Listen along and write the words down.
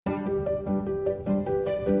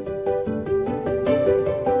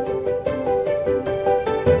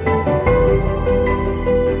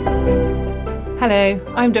Hello,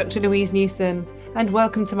 I'm Dr Louise Newson and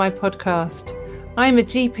welcome to my podcast. I'm a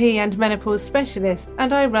GP and menopause specialist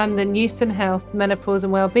and I run the Newson Health Menopause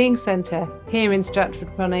and Wellbeing Centre here in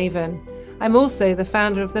Stratford-upon-Avon. I'm also the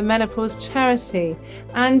founder of the Menopause Charity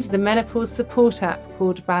and the menopause support app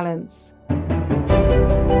called Balance.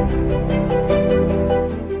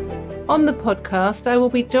 On the podcast, I will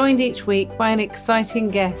be joined each week by an exciting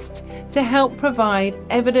guest to help provide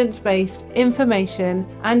evidence-based information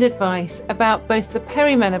and advice about both the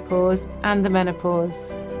perimenopause and the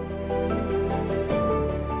menopause.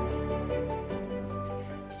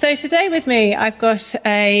 So today with me, I've got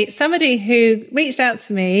somebody who reached out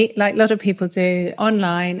to me, like a lot of people do,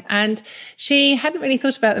 online, and she hadn't really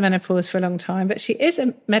thought about the menopause for a long time, but she is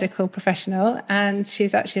a medical professional and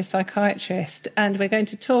she's actually a psychiatrist. And we're going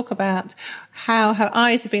to talk about how her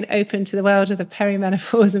eyes have been opened to the world of the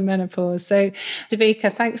perimenopause and menopause. So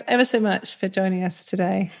Devika, thanks ever so much for joining us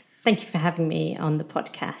today. Thank you for having me on the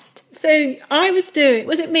podcast. So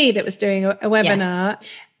was it me that was doing a webinar? Yeah.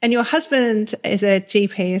 And your husband is a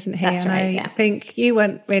GP, isn't he? That's right, yeah. I think you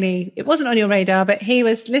weren't really, it wasn't on your radar, but he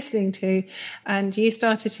was listening to, and you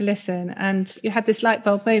started to listen and you had this light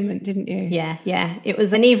bulb moment, didn't you? Yeah. It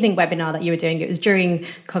was an evening webinar that you were doing. It was during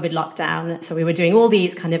COVID lockdown. So we were doing all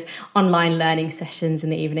these kind of online learning sessions in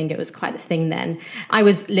the evening. It was quite the thing then. I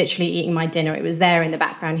was literally eating my dinner. It was there in the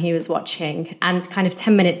background. He was watching, and kind of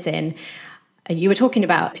 10 minutes in, you were talking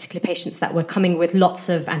about particular patients that were coming with lots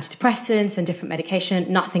of antidepressants and different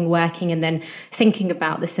medication, nothing working, and then thinking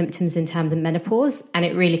about the symptoms in terms of menopause. And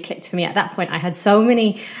it really clicked for me. At that point, I had so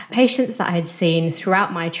many patients that I had seen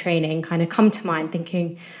throughout my training kind of come to mind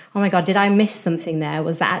thinking, oh my God, did I miss something there?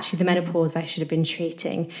 Was that actually the menopause I should have been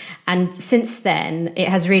treating? And since then, it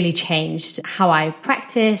has really changed how I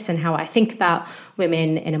practice and how I think about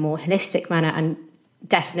women in a more holistic manner, and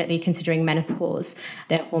definitely considering menopause,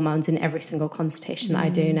 their hormones in every single consultation that I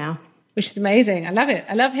do now. Which is amazing. I love it.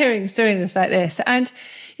 I love hearing stories like this. And,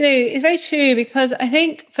 you know, it's very true because I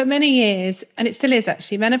think for many years, and it still is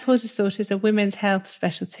actually, menopause is thought as a women's health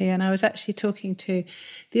specialty. And I was actually talking to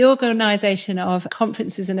the organisation of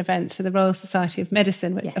conferences and events for the Royal Society of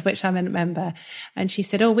Medicine, of which I'm a member. And she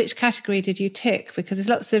said, which category did you tick? Because there's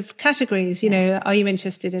lots of categories, you know, are you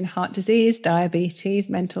interested in heart disease, diabetes,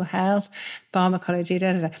 mental health, pharmacology,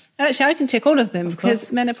 And actually, I can tick all of them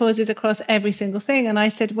because menopause is across every single thing. And I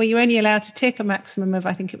said, well, you're only allowed to tick a maximum of,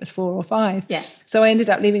 I think it was 4 or 5. Yeah. So I ended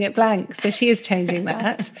up leaving it blank. So she is changing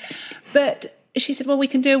that. But she said, well, we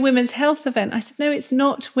can do a women's health event. I said, no, it's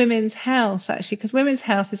not women's health, actually, because women's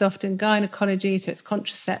health is often gynecology, so it's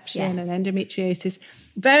contraception and endometriosis.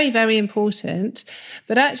 Very, very important.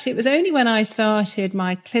 But actually, it was only when I started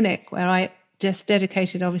my clinic where I just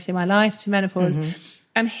dedicated, obviously, my life to menopause.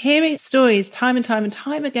 And hearing stories time and time and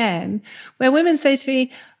time again, where women say to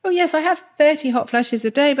me, oh, yes, I have 30 hot flushes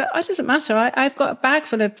a day, but it doesn't matter. I've got a bag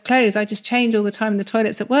full of clothes. I just change all the time in the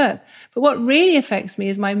toilets at work. But what really affects me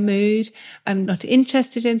is my mood. I'm not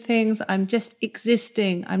interested in things. I'm just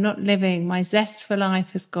existing. I'm not living. My zest for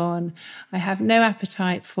life has gone. I have no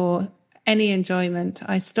appetite for any enjoyment.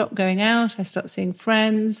 I stopped going out. I stopped seeing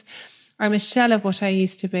friends. I'm a shell of what I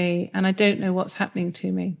used to be, and I don't know what's happening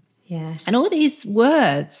to me. Yeah. And all these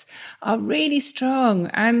words are really strong.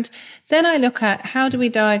 And then I look at how do we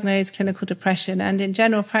diagnose clinical depression? And in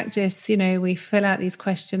general practice, you know, we fill out these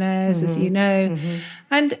questionnaires, as you know,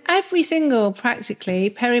 and every single practically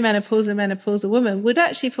perimenopausal and menopausal woman would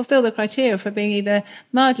actually fulfill the criteria for being either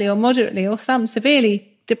mildly or moderately or some severely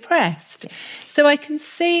depressed. Yes. So I can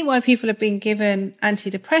see why people have been given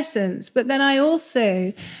antidepressants, but then I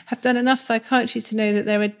also have done enough psychiatry to know that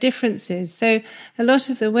there are differences. So a lot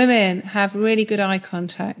of the women have really good eye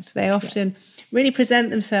contact. They often really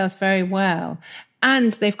present themselves very well,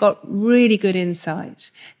 and they've got really good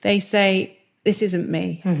insight. They say, this isn't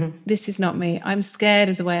me. This is not me. I'm scared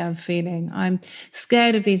of the way I'm feeling. I'm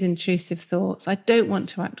scared of these intrusive thoughts. I don't want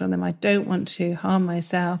to act on them. I don't want to harm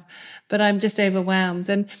myself, but I'm just overwhelmed.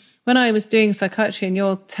 And when I was doing psychiatry, and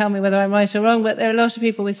you'll tell me whether I'm right or wrong, but there are a lot of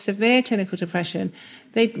people with severe clinical depression.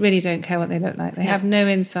 They really don't care what they look like. They have no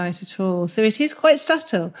insight at all. So it is quite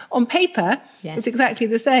subtle. On paper, it's exactly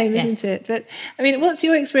the same, isn't it? But I mean, what's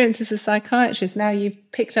your experience as a psychiatrist now you've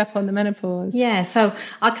picked up on the menopause? Yeah, so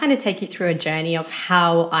I'll kind of take you through a journey of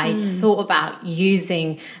how I thought about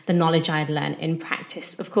using the knowledge I'd learned in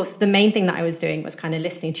practice. Of course, the main thing that I was doing was kind of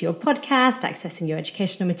listening to your podcast, accessing your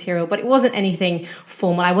educational material, but it wasn't anything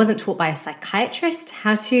formal. I wasn't taught by a psychiatrist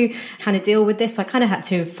how to kind of deal with this. So I kind of had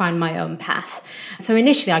to find my own path. So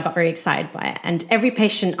initially I got very excited by it. And every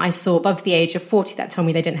patient I saw above the age of 40 that told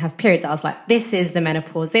me they didn't have periods, I was like, this is the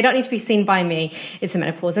menopause. They don't need to be seen by me. It's the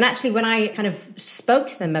menopause. And actually, when I kind of spoke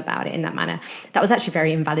to them about it in that manner, that was actually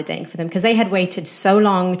very invalidating for them, because they had waited so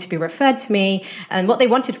long to be referred to me. And what they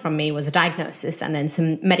wanted from me was a diagnosis and then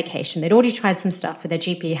some medication. They'd already tried some stuff with their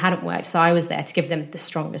GP, hadn't worked. So I was there to give them the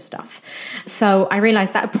stronger stuff. So I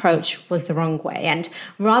realized that approach was the wrong way. And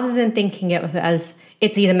rather than thinking of it as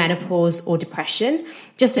it's either menopause or depression,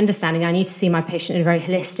 just understanding I need to see my patient in a very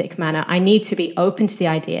holistic manner. I need to be open to the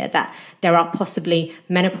idea that there are possibly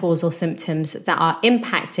menopausal symptoms that are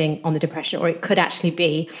impacting on the depression, or it could actually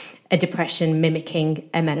be a depression mimicking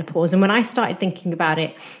a menopause. And when I started thinking about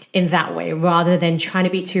it in that way, rather than trying to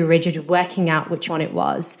be too rigid, working out which one it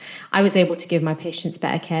was, I was able to give my patients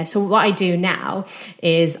better care. So what I do now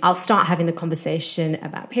is I'll start having the conversation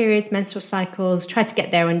about periods, menstrual cycles, try to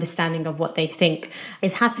get their understanding of what they think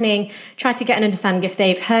is happening, try to get an understanding if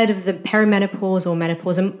they've heard of the perimenopause or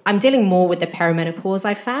menopause. And I'm dealing more with the perimenopause,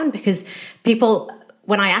 I found, because people,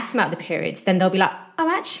 when I ask them about the periods, then they'll be like, oh,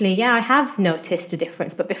 actually, yeah, I have noticed a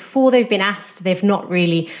difference. But before they've been asked, they've not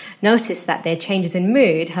really noticed that their changes in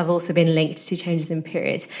mood have also been linked to changes in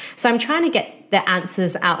periods. So I'm trying to get the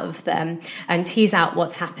answers out of them and tease out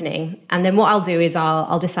what's happening. And then what I'll do is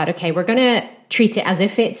I'll decide, okay, we're going to treat it as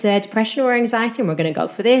if it's a depression or anxiety, and we're going to go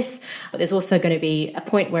for this. But there's also going to be a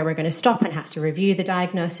point where we're going to stop and have to review the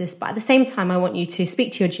diagnosis. But at the same time, I want you to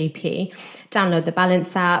speak to your GP, download the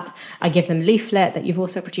Balance app. I give them a leaflet that you've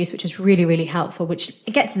also produced, which is really, really helpful, which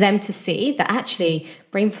it gets them to see that actually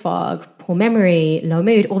brain fog, poor memory, low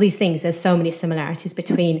mood, all these things, there's so many similarities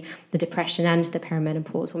between the depression and the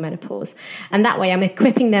perimenopause or menopause. And that way I'm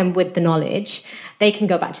equipping them with the knowledge. They can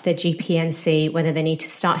go back to their GP and see whether they need to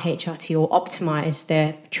start HRT or optimize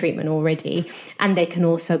their treatment already. And they can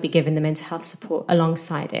also be given the mental health support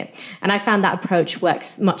alongside it. And I found that approach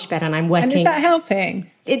works much better, and I'm working. And is that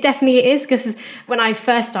helping? It definitely is, because when I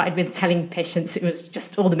first started with telling patients it was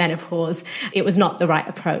just all the menopause, it was not the right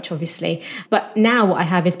approach, obviously. But now what I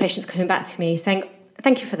have is patients coming back to me saying,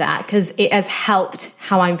 thank you for that, because it has helped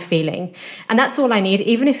how I'm feeling. And that's all I need,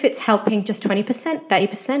 even if it's helping just 20%,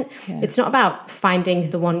 30%. Yeah. It's not about finding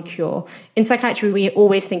the one cure. In psychiatry, we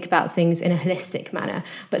always think about things in a holistic manner.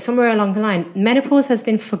 But somewhere along the line, menopause has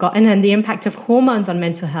been forgotten, and the impact of hormones on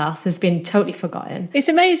mental health has been totally forgotten. It's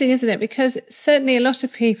amazing, isn't it? Because certainly a lot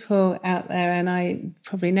of people out there, and I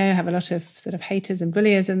probably know, have a lot of sort of haters and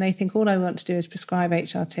bulliers, and they think all I want to do is prescribe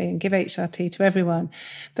HRT and give HRT to everyone.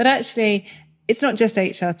 But actually, it's not just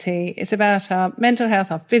HRT. It's about our mental health,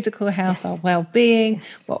 our physical health, our well-being,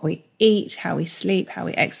 what we eat, how we sleep, how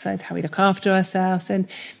we exercise, how we look after ourselves. And,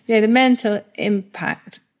 the mental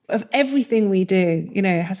impact of everything we do,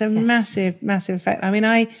 has a massive, massive effect. I mean,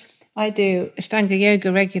 I do Ashtanga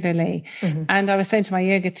yoga regularly. Mm-hmm. And I was saying to my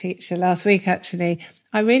yoga teacher last week, actually,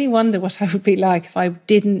 I really wonder what I would be like if I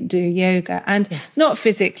didn't do yoga. And not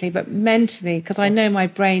physically, but mentally, because I know my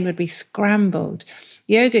brain would be scrambled.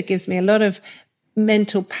 Yoga gives me a lot of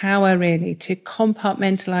mental power, really, to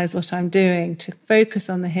compartmentalize what I'm doing, to focus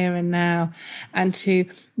on the here and now, and to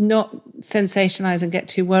not sensationalize and get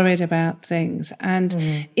too worried about things. And,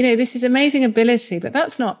 this is amazing ability, but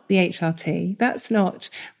that's not the HRT. That's not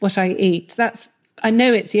what I eat. I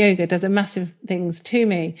know it's yoga, does a massive things to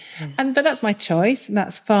me. But that's my choice, and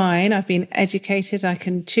that's fine. I've been educated. I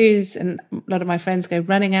can choose. And a lot of my friends go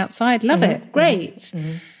running outside. Love it. Great.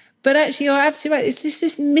 Mm-hmm. But actually, you're absolutely right. It's just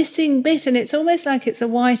this missing bit, and it's almost like it's a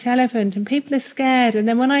white elephant, and people are scared. And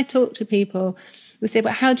then when I talk to people, they say,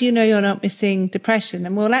 well, how do you know you're not missing depression?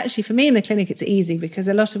 And well, actually, for me in the clinic, it's easy, because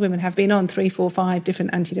a lot of women have been on 3, 4, 5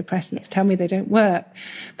 different antidepressants, tell me they don't work.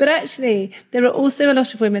 But actually, there are also a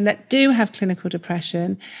lot of women that do have clinical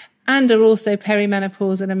depression and are also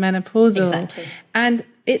perimenopausal and menopausal. Exactly. And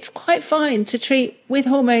it's quite fine to treat with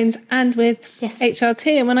hormones and with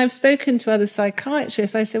HRT. And when I've spoken to other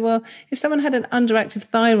psychiatrists, I say, well, if someone had an underactive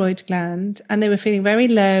thyroid gland and they were feeling very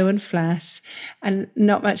low and flat and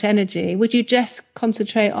not much energy, would you just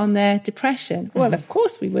concentrate on their depression? Mm-hmm. Well, of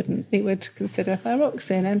course we wouldn't. We would consider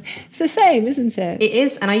thyroxine. And it's the same, isn't it? It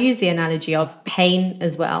is. And I use the analogy of pain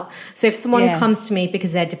as well. So if someone comes to me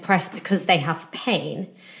because they're depressed because they have pain,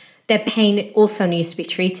 their pain also needs to be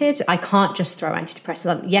treated. I can't just throw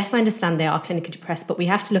antidepressants on. Yes, I understand they are clinically depressed, but we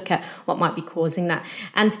have to look at what might be causing that.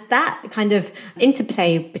 And that kind of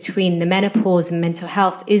interplay between the menopause and mental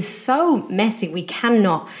health is so messy. We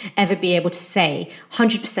cannot ever be able to say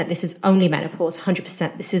 100% this is only menopause,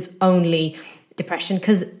 100% this is only depression,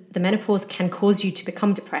 because the menopause can cause you to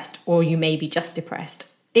become depressed, or you may be just depressed.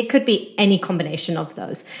 It could be any combination of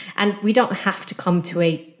those. And we don't have to come to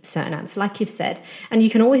a certain answer, like you've said. And you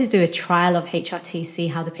can always do a trial of HRT, see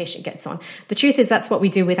how the patient gets on. The truth is that's what we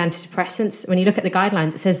do with antidepressants. When you look at the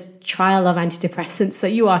guidelines, it says trial of antidepressants. So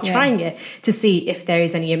you are trying it to see if there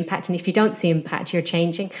is any impact. And if you don't see impact, you're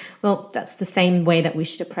changing. Well, that's the same way that we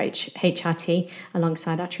should approach HRT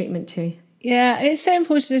alongside our treatment too. Yeah, and it's so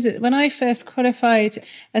important, isn't it? When I first qualified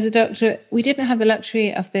as a doctor, we didn't have the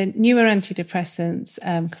luxury of the newer antidepressants,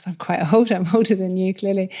 because I'm quite old. I'm older than you,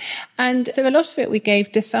 clearly. And so a lot of it we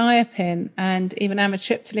gave dithiapine and even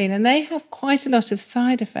amitriptyline, and they have quite a lot of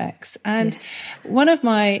side effects. And one of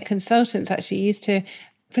my consultants actually used to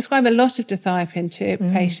prescribe a lot of dithiapine to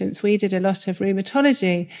patients. We did a lot of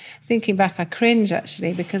rheumatology. Thinking back, I cringe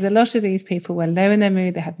actually, because a lot of these people were low in their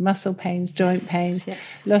mood. They had muscle pains, joint pains.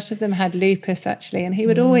 A lot of them had lupus actually. And he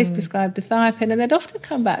would always prescribe dithiapine, and they'd often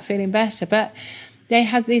come back feeling better, but they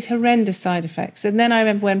had these horrendous side effects. And then I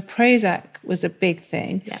remember when Prozac was a big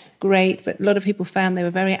thing, great, but a lot of people found they were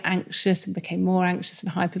very anxious and became more anxious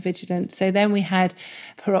and hypervigilant. So then we had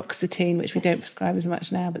paroxetine, which we don't prescribe as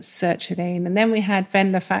much now, but sertraline. And then we had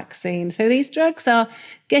venlafaxine. So these drugs are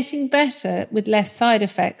getting better with less side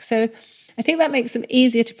effects. So I think that makes them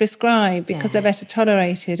easier to prescribe because they're better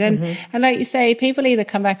tolerated. And like you say, people either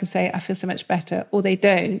come back and say, I feel so much better, or they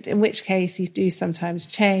don't, in which case you do sometimes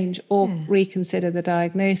change or reconsider the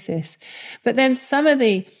diagnosis. But then some of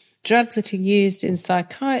the drugs that are used in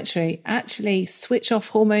psychiatry actually switch off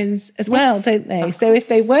hormones as well, don't they? So if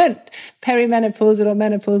they weren't perimenopausal or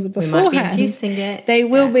menopausal beforehand, they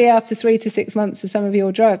will be after 3 to 6 months of some of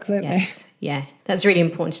your drugs, won't they? Yeah, that's really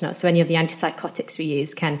important to know. So any of the antipsychotics we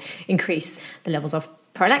use can increase the levels of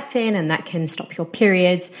prolactin, and that can stop your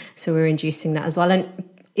periods. So we're inducing that as well. And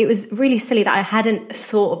it was really silly that I hadn't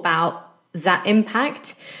thought about that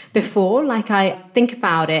impact before. Like, I think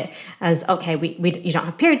about it as, okay, you don't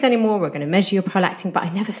have periods anymore, we're going to measure your prolactin, but I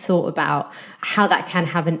never thought about how that can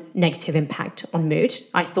have a negative impact on mood.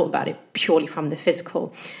 I thought about it purely from the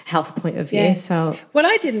physical health point of view. So, well,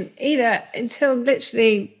 I didn't either until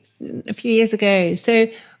literally a few years ago. So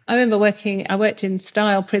I remember I worked in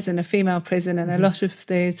Style Prison, a female prison, and a lot of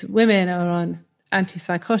those women are on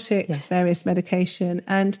antipsychotics, various medication,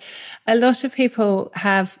 and a lot of people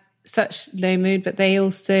have such low mood, but they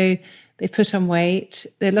put on weight.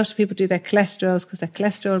 A lot of people do their cholesterols because their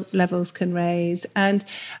cholesterol levels can raise. And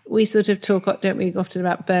we sort of talk, don't we, often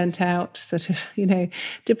about burnt out, sort of,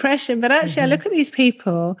 depression. But actually, I look at these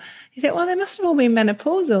people, you think, well, they must have all been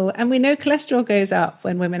menopausal. And we know cholesterol goes up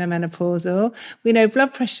when women are menopausal. We know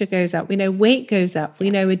blood pressure goes up. We know weight goes up.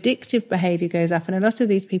 We know addictive behavior goes up. And a lot of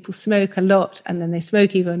these people smoke a lot, and then they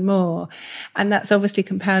smoke even more. And that's obviously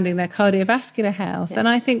compounding their cardiovascular health. And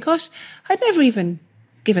I think, gosh, I'd never even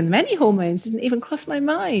given them any hormones, didn't even cross my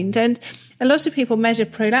mind. And a lot of people measure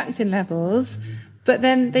prolactin levels, but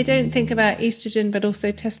then they don't think about estrogen, but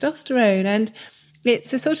also testosterone. And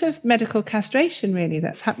it's a sort of medical castration, really,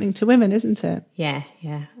 that's happening to women, isn't it? Yeah,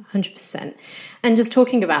 100%. And just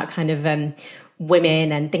talking about kind of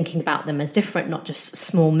women and thinking about them as different, not just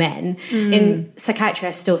small men. In psychiatry,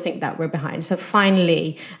 I still think that we're behind. So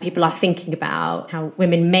finally, people are thinking about how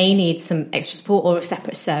women may need some extra support or a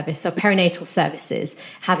separate service. So perinatal services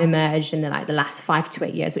have emerged in the last 5 to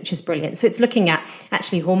 8 years, which is brilliant. So it's looking at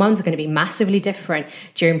actually hormones are going to be massively different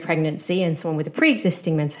during pregnancy, and someone with a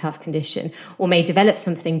pre-existing mental health condition or may develop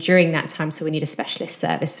something during that time. So we need a specialist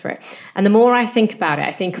service for it. And the more I think about it,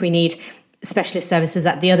 I think we need specialist services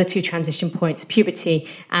at the other two transition points, puberty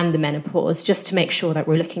and the menopause, just to make sure that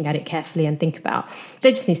we're looking at it carefully and think about,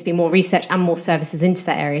 there just needs to be more research and more services into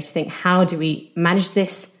that area to think, how do we manage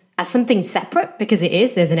this as something separate? Because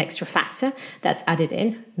there's an extra factor that's added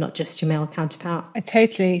in, not just your male counterpart. I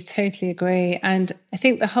totally agree. And I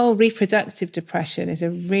think the whole reproductive depression is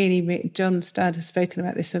John Studd has spoken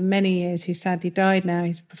about this for many years, who sadly died now.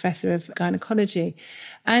 He's a professor of gynecology.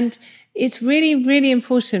 And it's really, really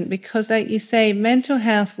important because, like you say, mental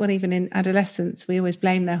health, well, even in adolescence, we always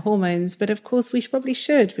blame their hormones, but of course we probably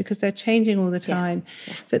should because they're changing all the time.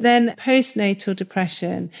 But then postnatal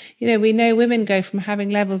depression, we know women go from having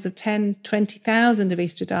levels of 10, 20,000 of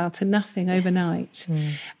estradiol to nothing overnight.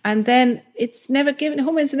 And then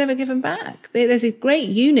hormones are never given back. There's these great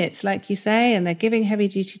units, like you say, and they're giving heavy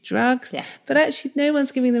duty drugs, but actually no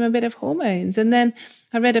one's giving them a bit of hormones. And then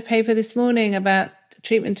I read a paper this morning about the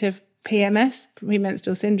treatment of PMS,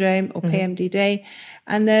 premenstrual syndrome, or PMDD,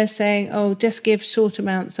 and they're saying, just give short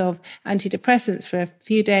amounts of antidepressants for a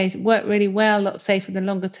few days, work really well, a lot safer than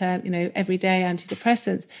longer term, everyday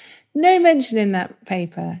antidepressants. No mention in that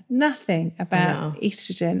paper, nothing about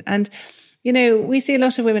estrogen. And, we see a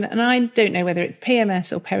lot of women, and I don't know whether it's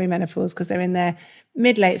PMS or perimenopause because they're in their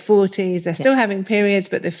mid-late 40s, they're still having periods,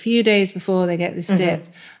 but the few days before they get this dip,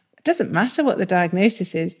 it doesn't matter what the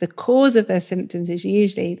diagnosis is. The cause of their symptoms is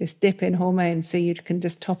usually this dip in hormones, so you can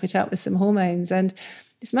just top it up with some hormones. And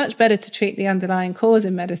it's much better to treat the underlying cause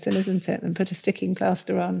in medicine, isn't it, than put a sticking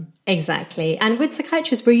plaster on. Exactly. And with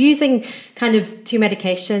psychiatrists, we're using kind of two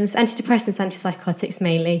medications, antidepressants, antipsychotics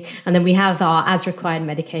mainly. And then we have our as required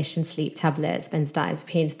medication, sleep tablets,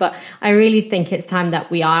 benzodiazepines. But I really think it's time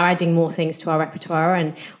that we are adding more things to our repertoire,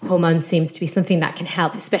 and hormones seems to be something that can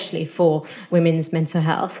help, especially for women's mental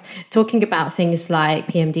health. Talking about things like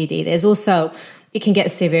PMDD, there's also, it can get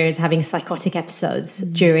as severe as having psychotic episodes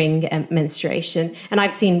during menstruation. And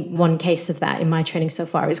I've seen one case of that in my training so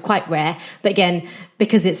far. It's quite rare. But again,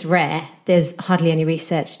 because it's rare, there's hardly any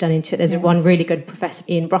research done into it. There's one really good professor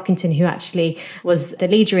in Brockington who actually was the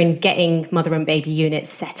leader in getting mother and baby units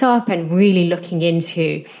set up and really looking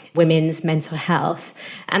into women's mental health.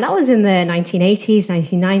 And that was in the 1980s,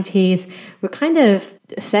 1990s. We're kind of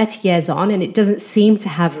 30 years on, and it doesn't seem to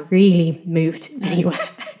have really moved anywhere.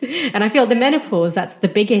 And I feel the menopause, that's the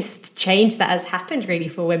biggest change that has happened really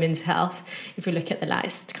for women's health, if we look at the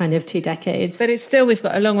last kind of 2 decades. But it's still, we've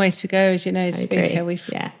got a long way to go, as you know, Devika.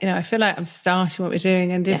 Yeah. You know, I feel like I'm starting what we're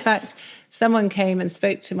doing. And in fact, someone came and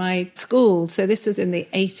spoke to my school. So this was in the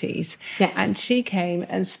 80s. Yes. And she came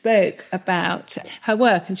and spoke about her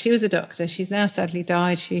work. And she was a doctor. She's now sadly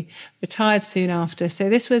died. She retired soon after. So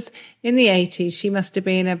this was in the 80s. She must have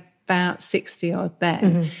been about 60 odd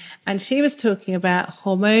then. And she was talking about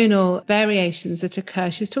hormonal variations that occur.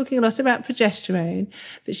 She was talking a lot about progesterone,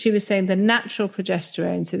 but she was saying the natural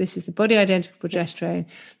progesterone, so this is the body identical progesterone,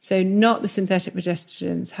 so not the synthetic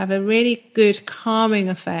progesтерons, have a really good calming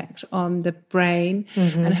effect on the brain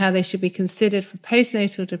and how they should be considered for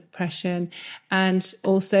postnatal depression and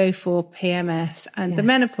also for PMS and the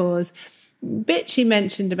menopause. Bit she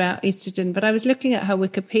mentioned about estrogen, but I was looking at her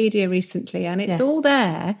Wikipedia recently and it's all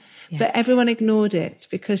there, but everyone ignored it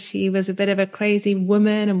because she was a bit of a crazy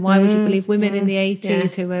woman, and why would you believe women in the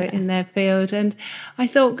 80s who were in their field? And I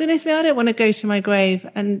thought, goodness me, I don't want to go to my grave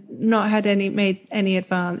and not had made any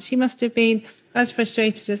advance. She must have been as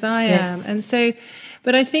frustrated as I am. And so,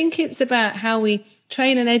 but I think it's about how we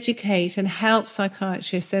train and educate and help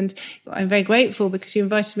psychiatrists. And I'm very grateful because you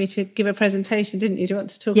invited me to give a presentation, didn't you? Do you want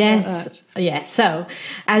to talk about that? Yeah. So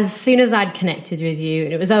as soon as I'd connected with you,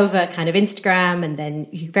 and it was over kind of Instagram, and then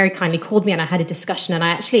you very kindly called me and I had a discussion. And I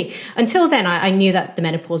actually, until then, I knew that the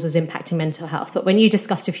menopause was impacting mental health. But when you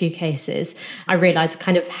discussed a few cases, I realized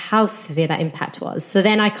kind of how severe that impact was. So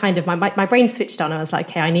then I kind of, my brain switched on. I was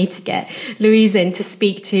like, okay, I need to get Louise in to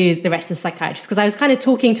speak to the rest of the psychiatrists, because I was kind of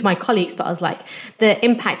talking to my colleagues, but I was like, the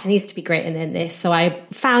impact needs to be greater than this. So I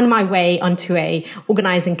found my way onto a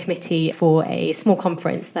organising committee for a small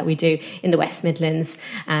conference that we do in the West Midlands.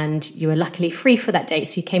 And you were luckily free for that date.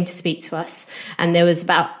 So you came to speak to us. And there was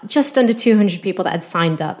about just under 200 people that had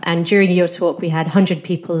signed up. And during your talk, we had 100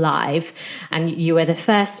 people live. And you were the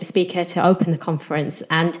first speaker to open the conference.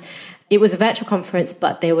 And it was a virtual conference,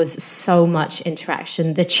 but there was so much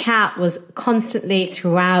interaction. The chat was constantly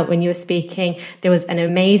throughout when you were speaking. There was an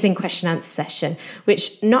amazing question and answer session,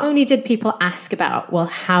 which not only did people ask about, well,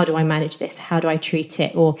 how do I manage this? How do I treat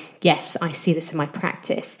it? Or, yes, I see this in my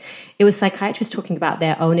practice. It was psychiatrists talking about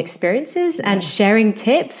their own experiences and sharing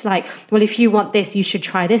tips like, well, if you want this, you should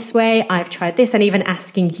try this way. I've tried this. And even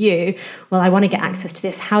asking you, well, I want to get access to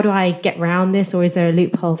this. How do I get around this? Or is there a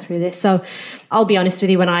loophole through this? So I'll be honest with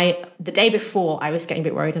you, the day before, I was getting a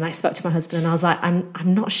bit worried and I spoke to my husband and I was like,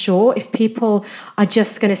 I'm not sure if people are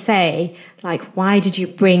just going to say, like, why did you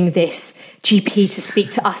bring this GP to speak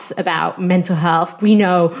to us about mental health? We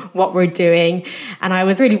know what we're doing. And I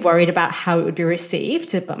was really worried about how it would be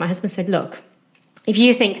received. But my husband said, look, if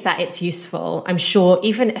you think that it's useful, I'm sure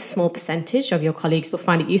even a small percentage of your colleagues will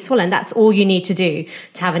find it useful. And that's all you need to do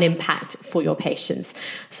to have an impact for your patients.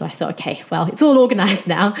 So I thought, okay, well, it's all organized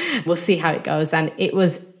now. We'll see how it goes. And it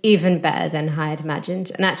was even better than I had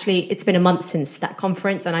imagined. And actually, it's been a month since that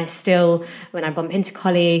conference. And I still, when I bump into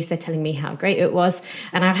colleagues, they're telling me how great it was.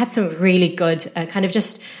 And I've had some really good kind of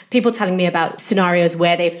just people telling me about scenarios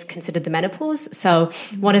where they've considered the menopause. So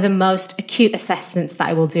one of the most acute assessments that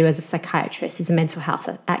I will do as a psychiatrist is a mental health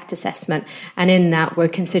act assessment. And in that, we're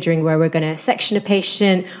considering where we're going to section a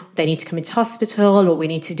patient, they need to come into hospital, or we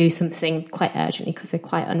need to do something quite urgently because they're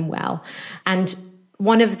quite unwell. And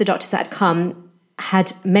one of the doctors that had come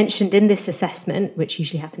had mentioned in this assessment, which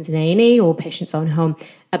usually happens in A&E or patient's own home,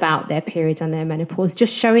 about their periods and their menopause,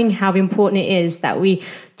 just showing how important it is that we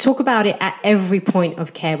talk about it at every point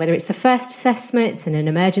of care, whether it's the first assessment, it's in an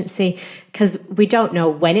emergency, because we don't know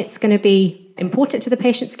when it's going to be important to the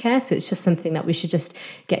patient's care. So it's just something that we should just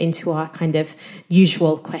get into our kind of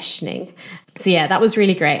usual questioning. So yeah, that was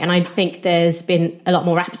really great. And I think there's been a lot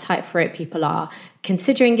more appetite for it. People are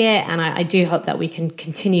considering it. And I do hope that we can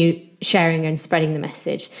continue sharing and spreading the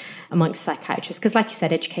message amongst psychiatrists. Because like you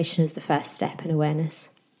said, education is the first step in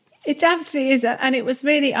awareness. It absolutely is. And it was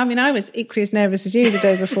really, I mean, I was equally as nervous as you the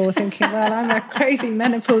day before thinking, well, I'm a crazy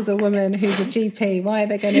menopausal woman who's a GP. Why are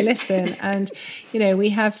they going to listen? And, you know, we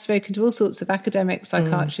have spoken to all sorts of academic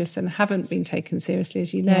psychiatrists and haven't been taken seriously,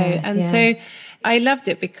 as you know. So I loved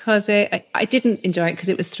it because I didn't enjoy it because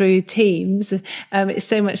it was through Teams. It's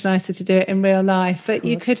so much nicer to do it in real life. But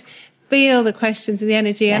you could feel the questions and the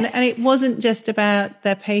energy. Yes. And it wasn't just about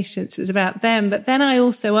their patients, it was about them. But then I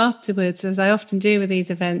also afterwards, as I often do with these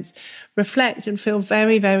events, reflect and feel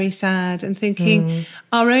very, very sad and thinking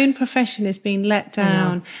our own profession is being let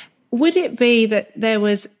down. Would it be that there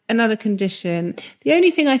was another condition? The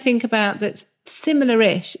only thing I think about that's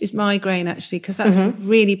similar-ish is migraine, actually, because that's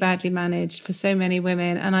really badly managed for so many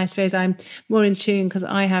women. And I suppose I'm more in tune because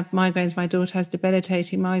I have migraines. My daughter has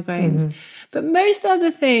debilitating migraines. But most other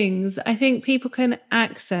things, I think people can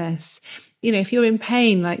access. You know, if you're in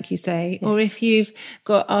pain, like you say, or if you've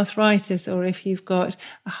got arthritis, or if you've got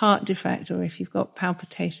a heart defect, or if you've got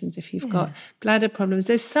palpitations, if you've got bladder problems,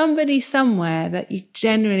 there's somebody somewhere that you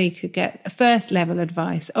generally could get first level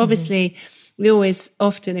advice. Obviously, we always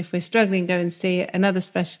often, if we're struggling, go and see another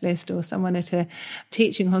specialist or someone at a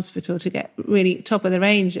teaching hospital to get really top of the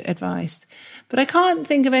range advice. But I can't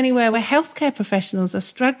think of anywhere where healthcare professionals are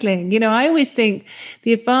struggling. You know, I always think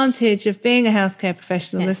the advantage of being a healthcare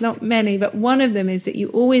professional, there's not many, but one of them is that you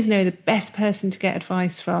always know the best person to get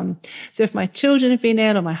advice from. So if my children have been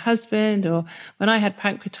ill, or my husband, or when I had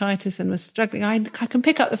pancreatitis and was struggling, I can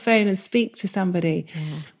pick up the phone and speak to somebody.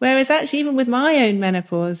 Whereas actually, even with my own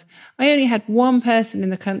menopause, I only had one person in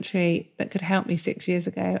the country that could help me 6 years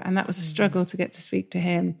ago, and that was a struggle to get to speak to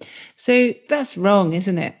him. So that's wrong,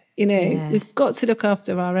 isn't it? You know, we've got to look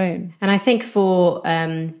after our own. And I think for,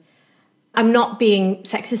 I'm not being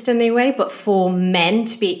sexist in any way, but for men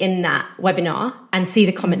to be in that webinar and see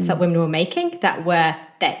the comments that women were making that were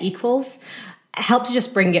their equals, help to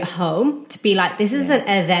just bring it home, to be like, this isn't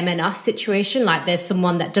a them and us situation. Like there's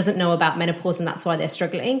someone that doesn't know about menopause and that's why they're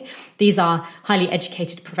struggling. These are highly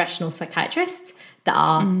educated professional psychiatrists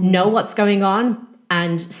that know what's going on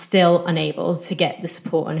and still unable to get the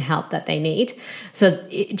support and help that they need. So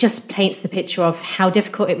it just paints the picture of how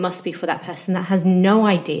difficult it must be for that person that has no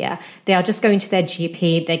idea. They are just going to their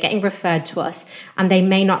GP, they're getting referred to us, and they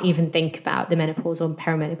may not even think about the menopause or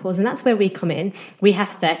perimenopause. And that's where we come in. We have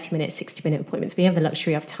 30-minute, 60-minute appointments. We have the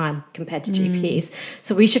luxury of time compared to GPs.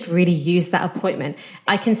 So we should really use that appointment.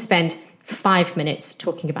 I can spend 5 minutes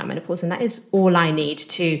talking about menopause, and that is all I need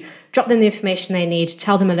to drop them the information they need,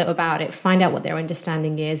 tell them a little about it, find out what their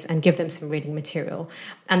understanding is, and give them some reading material.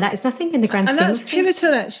 And that is nothing in the grand scheme of things. And that's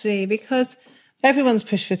pivotal, actually, because everyone's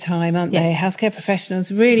pushed for time, aren't they? Healthcare professionals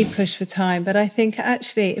really push for time. But I think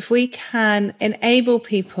actually, if we can enable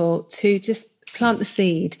people to just plant the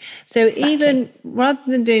seed. So even rather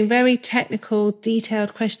than doing very technical,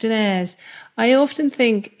 detailed questionnaires, I often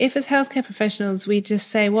think if as healthcare professionals, we just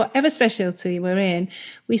say, whatever specialty we're in,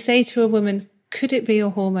 we say to a woman, could it be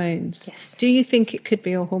your hormones? Yes. Do you think it could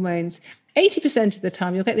be your hormones? 80% of the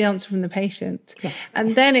time, you'll get the answer from the patient.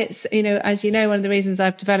 And then it's, you know, as you know, one of the reasons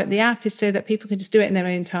I've developed the app is so that people can just do it in their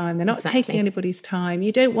own time. They're not taking anybody's time.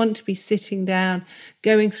 You don't want to be sitting down,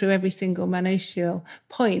 going through every single minutial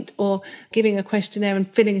point or giving a questionnaire and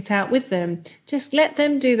filling it out with them. Just let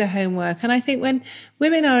them do the homework. And I think when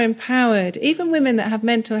women are empowered, even women that have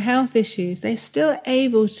mental health issues, they're still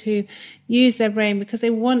able to use their brain because they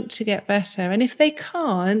want to get better. And if they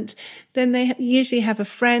can't, then they usually have a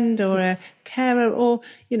friend or a carer, or,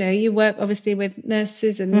 you know, you work obviously with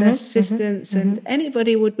nurses and nurse assistants, and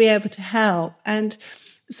anybody would be able to help. And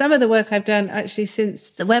some of the work I've done actually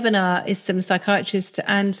since the webinar is some psychiatrists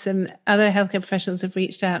and some other healthcare professionals have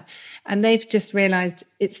reached out, and they've just realized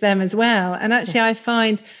it's them as well. And actually I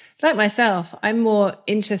find, like myself, I'm more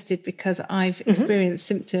interested because I've experienced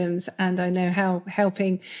symptoms and I know how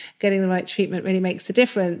helping getting the right treatment really makes a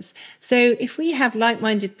difference. So if we have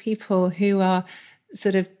like-minded people who are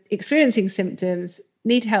sort of experiencing symptoms,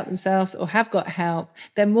 need to help themselves or have got help,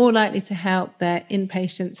 they're more likely to help their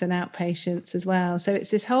inpatients and outpatients as well. So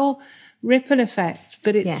it's this whole ripple effect,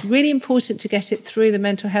 but it's really important to get it through the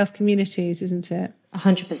mental health communities, isn't it?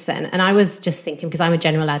 100%. And I was just thinking, because I'm a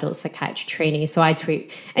general adult psychiatry trainee, so I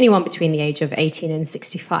treat anyone between the age of 18 and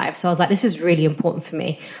 65. So I was like, this is really important for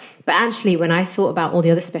me. But actually, when I thought about all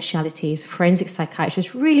the other specialities, forensic psychiatry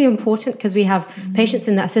is really important because we have patients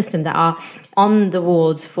in that system that are on the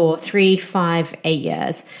wards for 3, 5, 8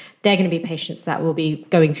 years. They're going to be patients that will be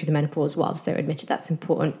going through the menopause whilst they're admitted. That's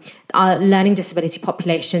important. Our learning disability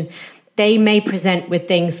population, they may present with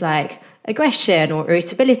things like aggression or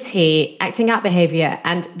irritability, acting out behavior.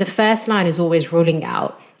 And the first line is always ruling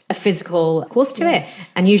out a physical cause to it.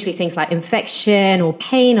 And usually things like infection or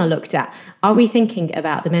pain are looked at. Are we thinking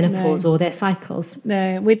about the menopause or their cycles?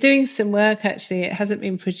 No, we're doing some work actually. It hasn't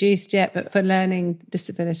been produced yet, but for learning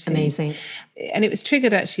disabilities. Amazing. And it was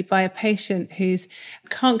triggered actually by a patient who's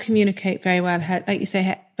can't communicate very well. Her, like you say,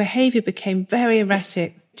 her behaviour became very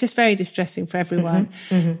erratic. Just very distressing for everyone.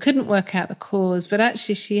 Couldn't work out the cause, but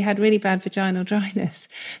actually she had really bad vaginal dryness.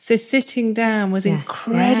 So sitting down was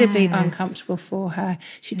incredibly uncomfortable for her.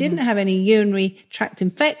 She didn't have any urinary tract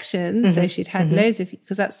infections, so she'd had loads of,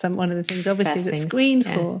 because that's one of the things obviously that's screened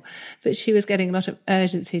for, but she was getting a lot of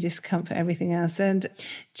urgency, discomfort, everything else. And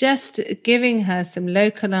just giving her some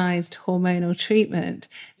localized hormonal treatment,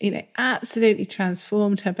 absolutely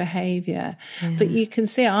transformed her behavior. But you can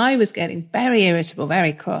see I was getting very irritable,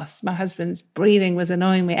 very cross. My husband's breathing was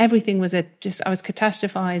annoying me. Everything was I was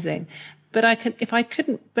catastrophizing. But if I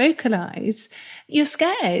couldn't vocalize, you're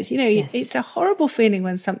scared. It's a horrible feeling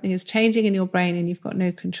when something is changing in your brain and you've got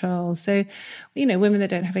no control. So, women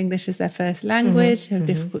that don't have English as their first language, who are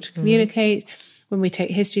difficult to communicate. When we take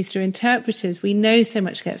history through interpreters, we know so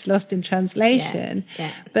much gets lost in translation.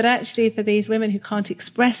 But actually for these women who can't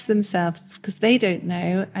express themselves because they don't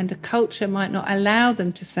know, and a culture might not allow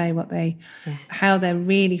them to say how they're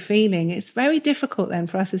really feeling, it's very difficult then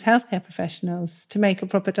for us as healthcare professionals to make a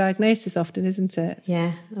proper diagnosis often, isn't it?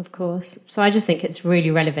 Yeah, of course. So I just think it's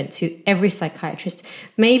really relevant to every psychiatrist.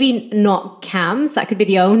 Maybe not CAMS, that could be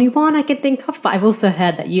the only one I could think of, but I've also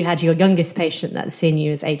heard that you had your youngest patient that's seen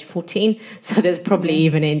you as age 14. So there's probably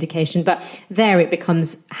even an indication, but there it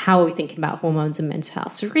becomes how are we thinking about hormones and mental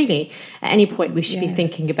health. So really at any point we should be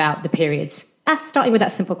thinking about the periods, starting with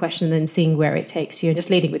that simple question and then seeing where it takes you and just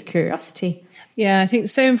leading with curiosity. Yeah, I think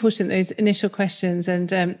it's so important, those initial questions.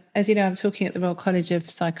 And as you know, I'm talking at the Royal College of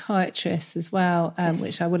Psychiatrists as well,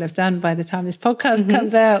 which I will have done by the time this podcast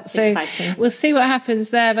comes out. So exciting. We'll see what happens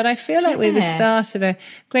there. But I feel like we're the start of a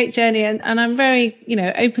great journey. And I'm very,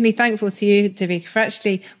 openly thankful to you, Devika, for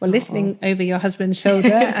actually, listening over your husband's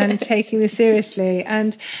shoulder and taking this seriously.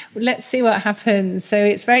 And let's see what happens. So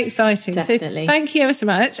it's very exciting. Definitely. So thank you ever so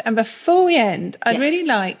much. And before we end, I'd really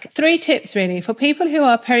like 3 tips really for people who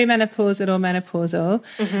are perimenopausal or menopausal.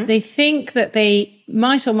 They think that they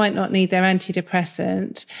might or might not need their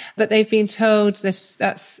antidepressant, but they've been told that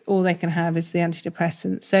that's all they can have is the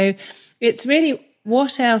antidepressant. So it's really,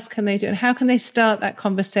 what else can they do and how can they start that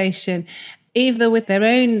conversation either with their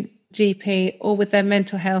own GP or with their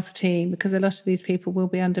mental health team, because a lot of these people will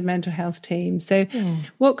be under mental health teams. So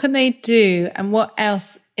what can they do and what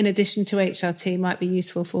else in addition to HRT might be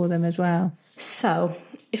useful for them as well? So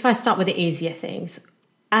if I start with the easier things,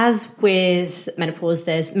 as with menopause,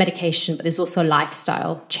 there's medication, but there's also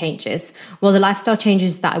lifestyle changes. Well, the lifestyle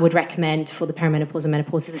changes that I would recommend for the perimenopause and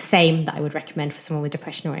menopause are the same that I would recommend for someone with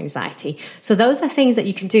depression or anxiety. So those are things that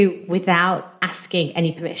you can do without asking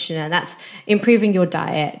any permission. And that's improving your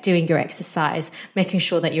diet, doing your exercise, making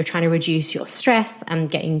sure that you're trying to reduce your stress and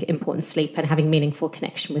getting important sleep and having meaningful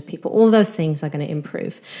connection with people. All those things are going to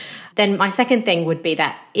improve. Then my second thing would be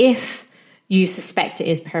that if you suspect it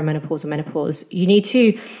is perimenopause or menopause, you need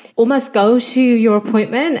to almost go to your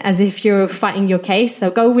appointment as if you're fighting your case.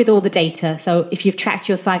 So go with all the data. So if you've tracked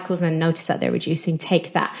your cycles and noticed that they're reducing,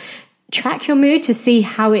 take that. Track your mood to see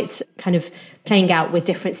how it's kind of playing out with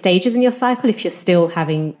different stages in your cycle, if you're still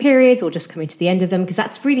having periods or just coming to the end of them, because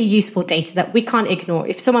that's really useful data that we can't ignore.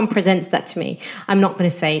 If someone presents that to me, I'm not going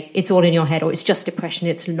to say it's all in your head or it's just depression,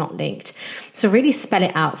 it's not linked. So really spell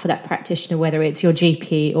it out for that practitioner, whether it's your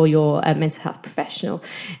GP or your mental health professional.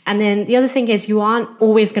 And then the other thing is you aren't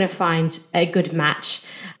always going to find a good match.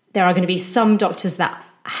 There are going to be some doctors that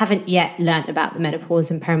haven't yet learnt about the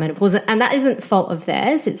menopause and perimenopause, and that isn't fault of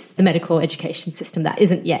theirs. It's the medical education system that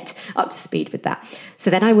isn't yet up to speed with that.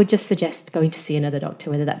 So then I would just suggest going to see another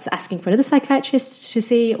doctor, whether that's asking for another psychiatrist to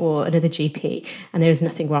see or another GP, and there's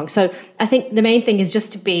nothing wrong. So I think the main thing is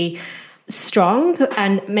just to be strong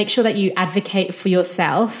and make sure that you advocate for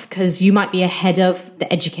yourself, because you might be ahead of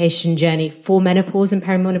the education journey for menopause and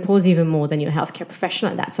perimenopause even more than your healthcare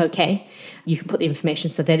professional, and that's okay. You can put the information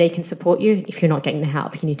so that they can support you. If you're not getting the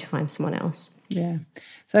help, you need to find someone else. Yeah.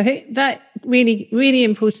 So I think that really, really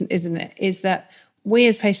important, isn't it, is that we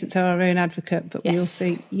as patients are our own advocate, but we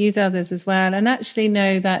also use others as well, and actually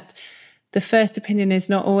know that the first opinion is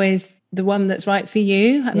not always the one that's right for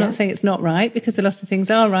you. I'm not saying it's not right, because a lot of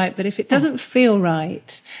things are right, but if it doesn't feel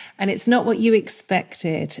right and it's not what you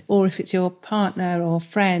expected, or if it's your partner or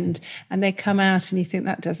friend and they come out and you think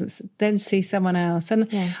that doesn't, then see someone else. And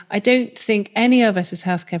I don't think any of us as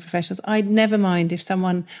healthcare professionals, I'd never mind if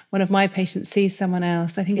one of my patients sees someone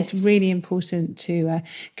else. I think it's really important to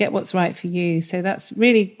get what's right for you. So that's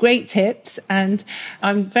really great tips. And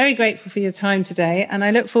I'm very grateful for your time today. And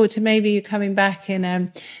I look forward to maybe you coming back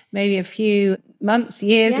in maybe a few months,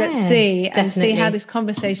 years, let's see, and see how this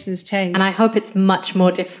conversation has changed. And I hope it's much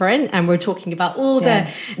more different. And we're talking about all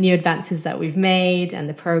the new advances that we've made and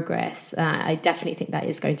the progress. I definitely think that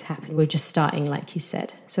is going to happen. We're just starting, like you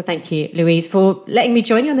said. So thank you, Louise, for letting me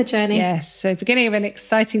join you on the journey. Yes, so beginning of an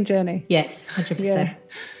exciting journey. Yes, 100%. Yeah.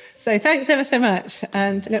 So thanks ever so much,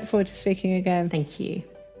 and look forward to speaking again. Thank you.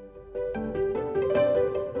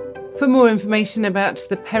 For more information about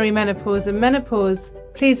the perimenopause and menopause,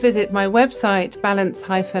 please visit my website,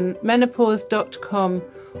 balance-menopause.com,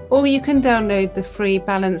 or you can download the free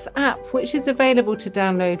Balance app, which is available to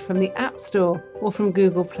download from the App Store or from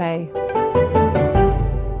Google Play.